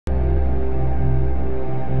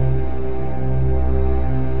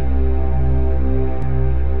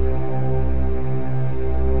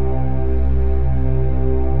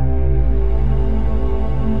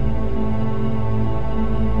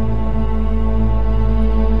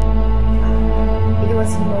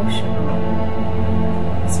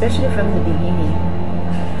especially from the beginning.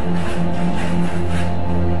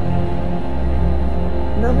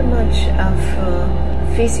 Not much of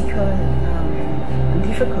physical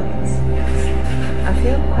difficulties. I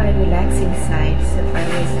felt quite relaxed inside, so I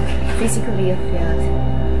was physically felt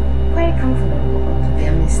quite comfortable, to be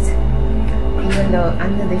honest. Even though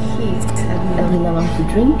under the heat, I did not want to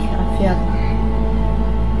drink.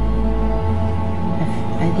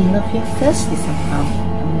 I did not feel thirsty somehow.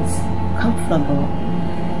 I was comfortable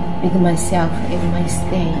with myself in my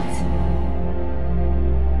state.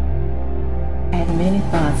 I had many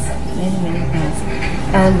thoughts.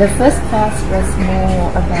 And the first thought was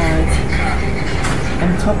more about,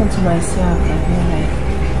 I'm talking to myself. I feel like,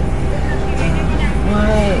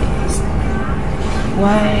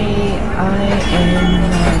 why I am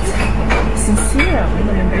not sincere when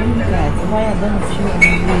I'm doing that? Why I don't feel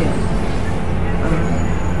real?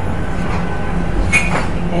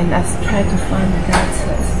 And I try to find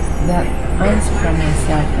that answer from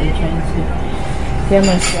myself and trying to tell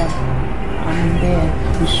myself I'm there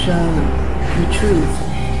to show the truth,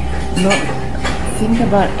 not think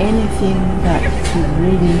about anything but to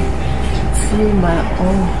really feel my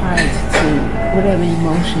own heart to whatever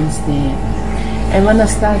emotions there. And when I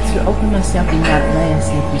start to open myself in that way, I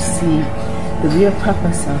start to see the real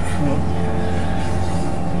purpose of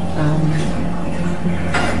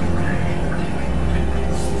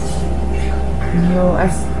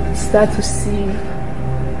I start to see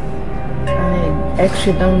I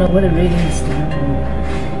actually don't know what it really is to know.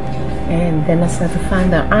 And then I start to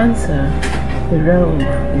find the answer. The road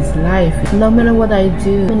is life. No matter what I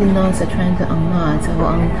do, many knots are trying to unknot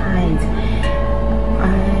or untie.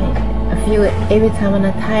 I feel it every time when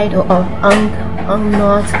I tie or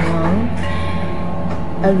unknot one,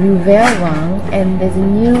 I reveal one, and there's a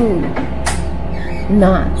new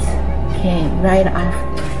knot came right after.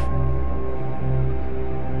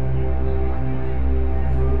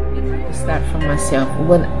 Start from myself.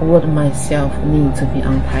 What myself need to be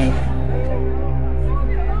untied.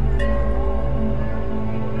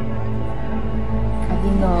 I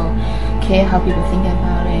didn't care how people think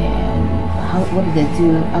about it and what did they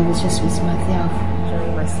do. I was just with myself.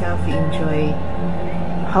 Enjoying myself, enjoy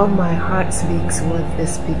how my heart speaks, what they're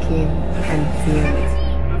speaking and feel.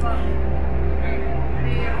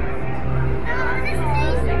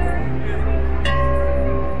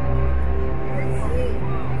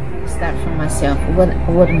 Start from myself.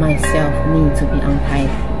 What myself need to be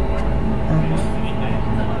untied.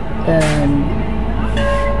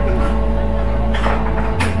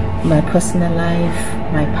 My personal life,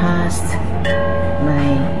 my past,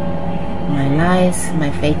 my lies, my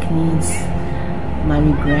fake needs, my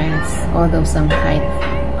regrets, all those untied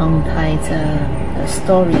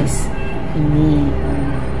stories in me,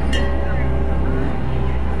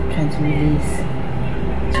 trying to release,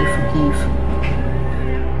 to forgive.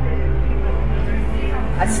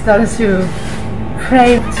 I started to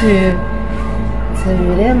pray to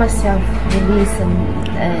let myself release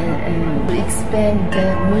and expand the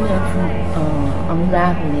meaning of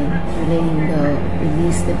unraveling, letting go,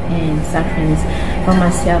 release the pain, sufferings from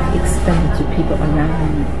myself, expand it to people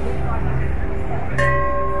around me.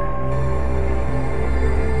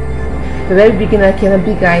 The very beginning, I came a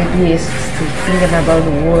big ideas to thinking about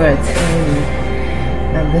the words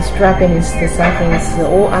and the struggling, the suffering is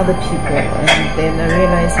all other people, and then I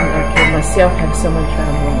realizing, okay, myself have so much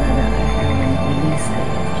trouble and I haven't released it.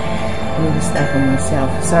 I need to start for myself,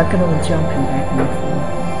 so I kind of jumping back and forth.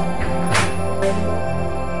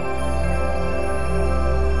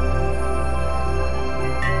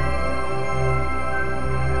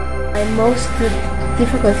 The most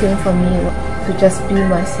difficult thing for me to just be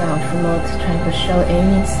myself, not trying to show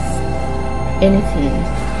anything.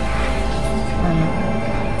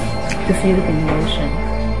 To feel the emotion.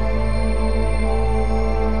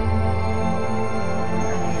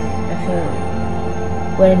 I feel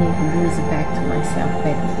what I need to do is back to myself,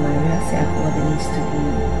 back to my real self, what it needs to be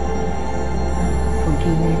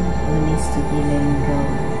forgiving, what it needs to be letting go.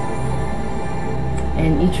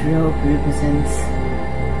 And each rope represents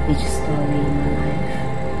each story in my life.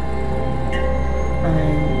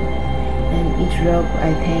 And each rope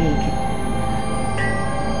I take,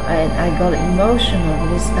 I got emotional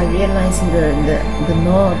because I realized the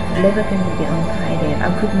knot never can be untied. I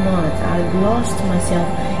could not. I lost myself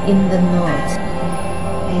in the knot,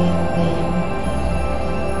 and then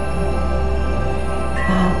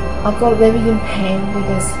I got very in pain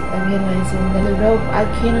because I realized that the rope I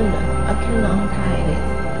cannot untie it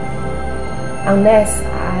unless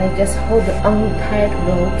I just hold the untied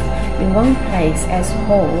rope in one place as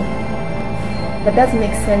whole. But that doesn't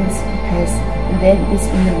make sense because then this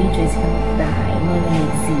individual is going to die, no longer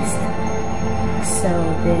exist. So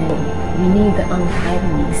then we need the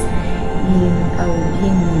unkindness in our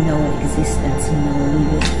being, in our existence, in our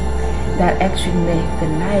living, that actually make the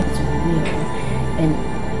life real,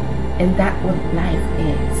 and that what life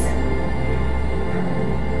is.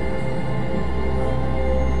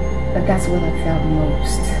 But that's what I felt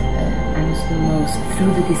most, understood most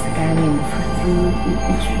through the discovering, through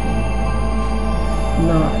each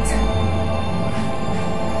knot,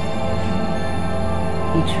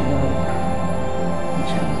 each rope,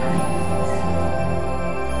 each untightness.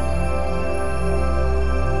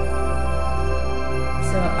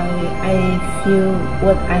 So I feel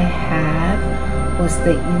what I have was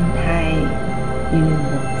the entire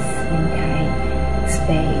universe, entire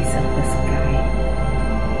space of the sky.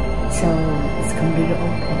 So it's completely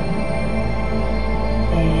open,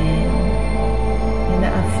 and I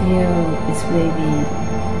feel it's really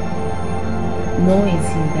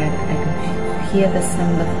noisy that I can hear the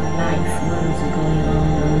sound of life runs going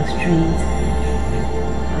on the streets.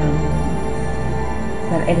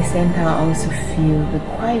 But at the same time, I also feel the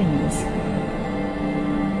quietness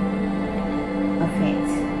of it,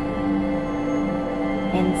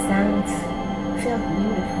 and sounds felt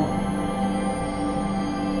beautiful.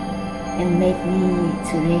 And made me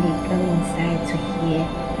to really go inside to hear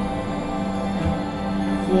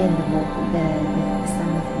the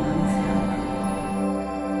sound of oneself.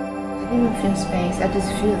 I didn't feel space, I just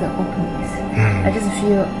feel the openness. I just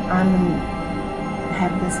feel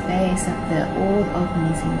have the space of all the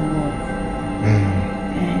openness in the world.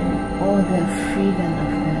 And all the freedom of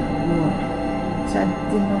the world. So I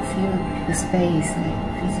did not feel the space, like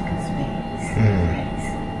physical space. Right.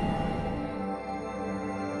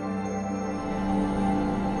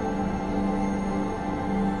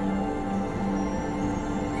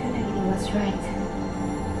 It was right.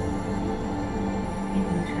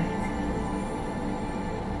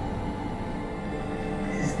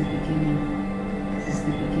 This is the beginning.